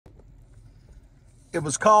It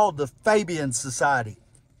was called the Fabian Society.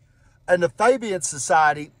 And the Fabian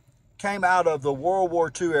Society came out of the World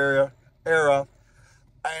War II era,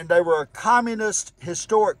 and they were a communist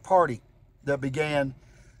historic party that began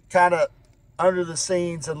kind of under the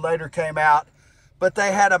scenes and later came out. But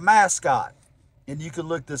they had a mascot, and you can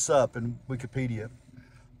look this up in Wikipedia.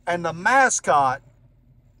 And the mascot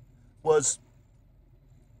was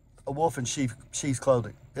a wolf in sheep's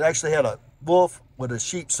clothing. It actually had a wolf with a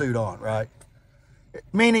sheep suit on, right?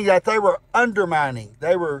 Meaning that they were undermining.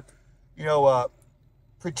 They were,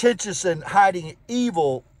 pretentious and hiding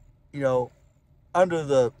evil, under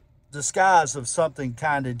the disguise of something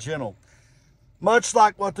kind and gentle. Much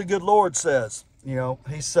like what the good Lord says.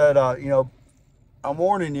 He said, I'm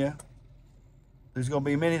warning you, there's going to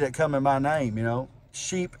be many that come in my name,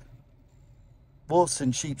 wolves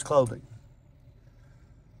in sheep's clothing.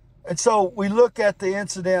 And so we look at the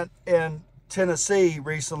incident in Tennessee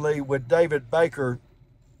recently with David Baker,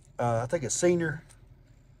 I think a senior,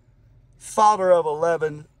 father of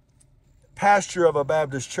 11, pastor of a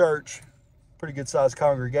Baptist church, pretty good sized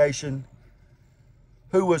congregation,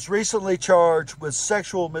 who was recently charged with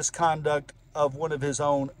sexual misconduct of one of his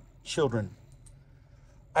own children.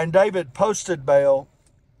 And David posted bail,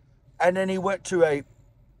 and then he went to a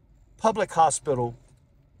public hospital,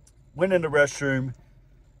 went in the restroom,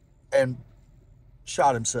 and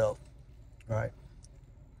shot himself, right?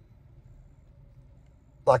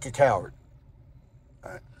 Like a coward,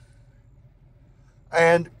 right?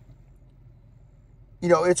 And,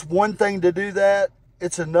 it's one thing to do that.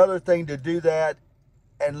 It's another thing to do that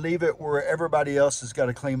and leave it where everybody else has got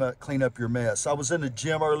to clean up your mess. I was in the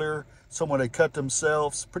gym earlier. Someone had cut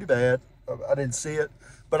themselves pretty bad. I didn't see it,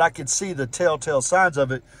 but I could see the telltale signs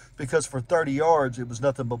of it because for 30 yards, it was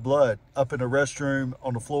nothing but blood up in the restroom,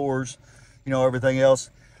 on the floors, everything else.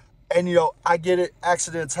 And, I get it.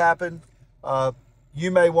 Accidents happen.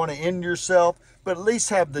 You may want to end yourself, but at least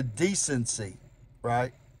have the decency,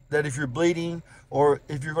 right? That if you're bleeding or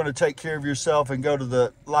if you're going to take care of yourself and go to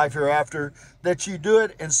the life hereafter, that you do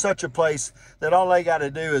it in such a place that all they got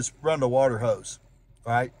to do is run the water hose,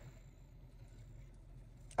 right?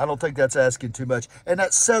 I don't think that's asking too much. And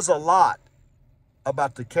that says a lot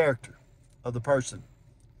about the character of the person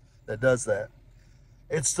that does that.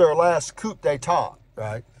 It's their last coup d'etat,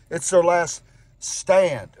 right? It's their last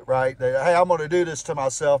stand, right? Hey, I'm going to do this to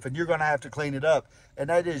myself and you're going to have to clean it up. And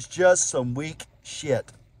that is just some weak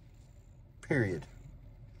shit, period,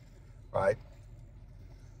 right?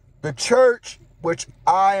 The church, which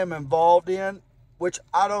I am involved in, which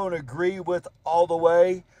I don't agree with all the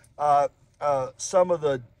way, some of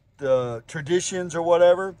the traditions or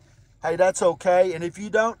whatever, hey, that's okay. And if you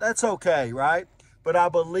don't, that's okay, right? But I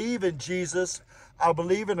believe in Jesus. I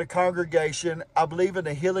believe in the congregation. I believe in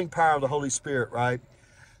the healing power of the Holy Spirit, right?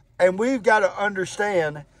 And we've got to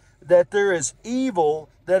understand that there is evil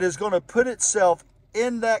that is going to put itself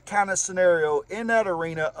in that kind of scenario, in that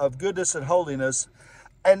arena of goodness and holiness.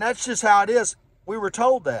 And that's just how it is. We were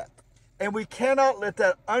told that. And we cannot let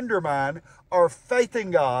that undermine our faith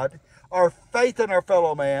in God, our faith in our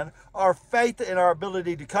fellow man, our faith in our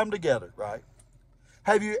ability to come together, right?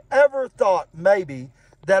 Have you ever thought maybe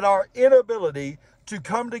that our inability to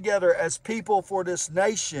come together as people for this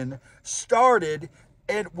nation started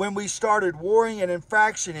when we started warring and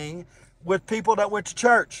infractioning with people that went to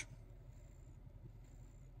church?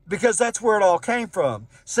 Because that's where it all came from.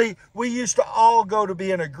 See, we used to all go to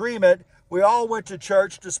be in agreement. We all went to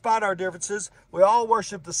church despite our differences. We all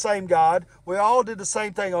worshiped the same God. We all did the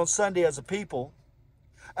same thing on Sunday as a people.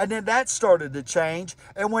 And then that started to change.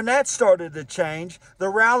 And when that started to change, the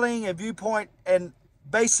rallying and viewpoint and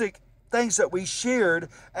basic things that we shared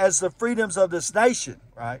as the freedoms of this nation,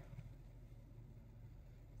 right,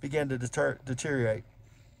 began to deteriorate.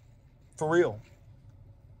 For real.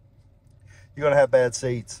 You're going to have bad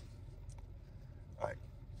seeds. Right?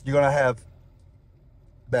 You're going to have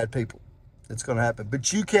bad people. It's going to happen.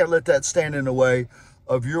 But you can't let that stand in the way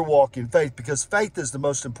of your walk in faith, because faith is the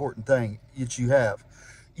most important thing that you have.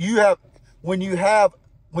 When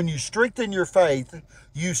you strengthen your faith,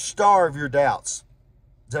 you starve your doubts.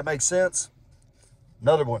 Does that make sense?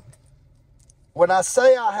 Another one. When I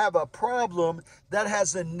say I have a problem, that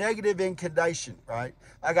has a negative incantation, right?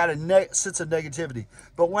 I got a sense of negativity.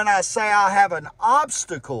 But when I say I have an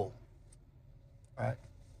obstacle, right,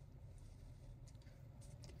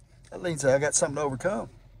 that means that I got something to overcome.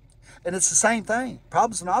 And it's the same thing.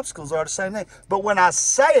 Problems and obstacles are the same thing. But when I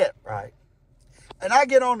say it, right, and I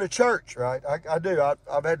get on to church, right, I do.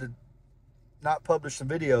 I've had to not publish some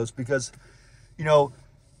videos because,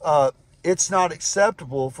 it's not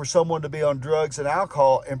acceptable for someone to be on drugs and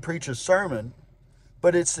alcohol and preach a sermon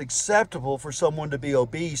But it's acceptable for someone to be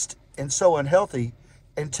obese and so unhealthy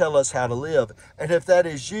and tell us how to live. And if that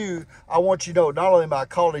is you, I want you to know, not only am I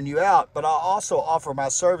calling you out, but I also offer my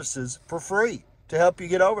services for free to help you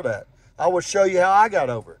get over that. I will show you how I got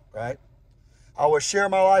over it, right? I will share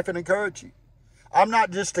my life and encourage you. I'm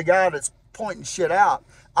not just a guy that's pointing shit out.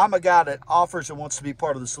 I'm a guy that offers and wants to be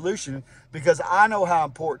part of the solution, because I know how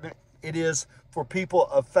important it is for people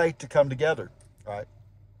of faith to come together, right?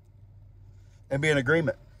 And be in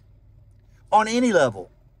agreement on any level,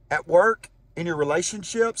 at work, in your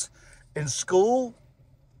relationships, in school,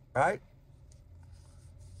 right?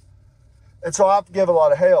 And so I've given a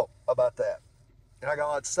lot of help about that. And I got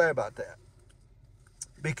a lot to say about that.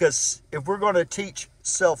 Because if we're going to teach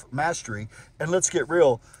self-mastery, and let's get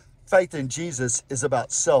real, faith in Jesus is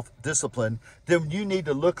about self-discipline, then you need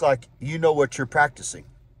to look like you know what you're practicing.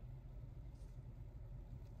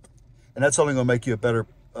 And that's only going to make you a better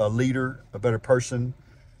leader, a better person,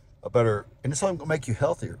 and it's only going to make you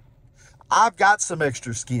healthier. I've got some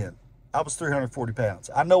extra skin. I was 340 pounds.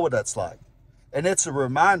 I know what that's like. And it's a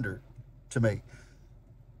reminder to me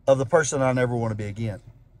of the person I never want to be again.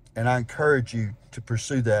 And I encourage you to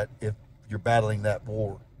pursue that if you're battling that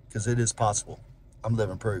war, because it is possible. I'm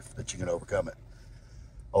living proof that you can overcome it,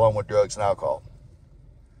 along with drugs and alcohol.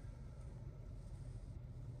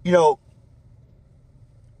 You know,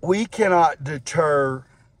 we cannot deter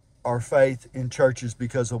our faith in churches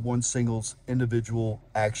because of one single individual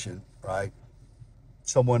action, right?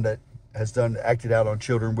 Someone that has acted out on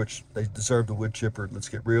children, which they deserve the wood chipper, let's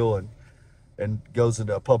get real, and goes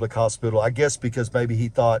into a public hospital. I guess because maybe he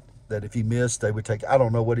thought that if he missed, they would take, I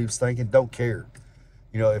don't know what he was thinking, don't care,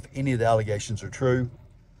 you know, if any of the allegations are true.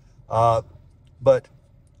 But,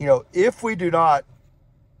 you know, if we do not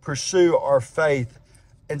pursue our faith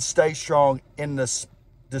and stay strong in this,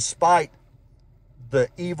 despite the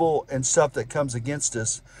evil and stuff that comes against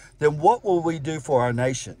us, then what will we do for our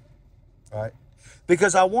nation, right?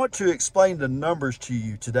 Because I want to explain the numbers to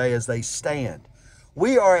you today as they stand.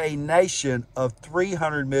 We are a nation of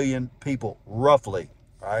 300 million people, roughly,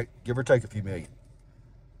 right? Give or take a few million.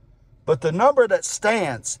 But the number that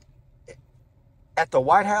stands at the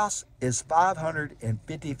White House is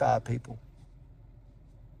 555 people.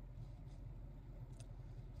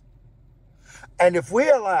 And if we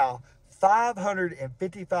allow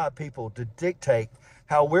 555 people to dictate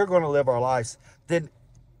how we're going to live our lives, then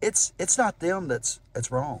it's not them that's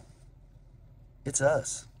wrong. It's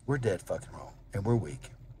us. We're dead fucking wrong, and we're weak.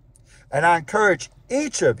 And I encourage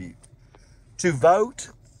each of you to vote.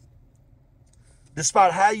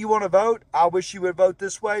 Despite how you want to vote, I wish you would vote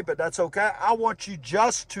this way, but that's okay. I want you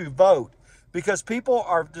just to vote, because people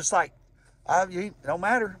are just like, it don't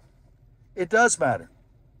matter. It does matter.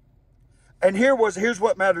 And here's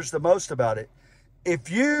what matters the most about it.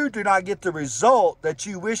 If you do not get the result that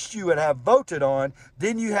you wished you would have voted on,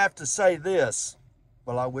 then you have to say this: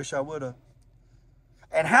 well, I wish I would have.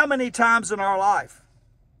 And how many times in our life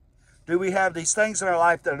do we have these things in our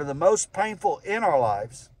life that are the most painful in our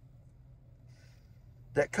lives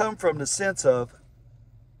that come from the sense of,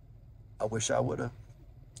 I wish I would have.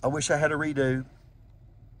 I wish I had a redo.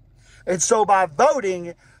 And so by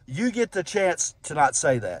voting, you get the chance to not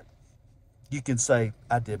say that. You can say,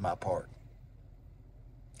 I did my part.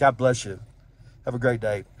 God bless you. Have a great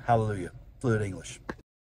day. Hallelujah. Fluid English.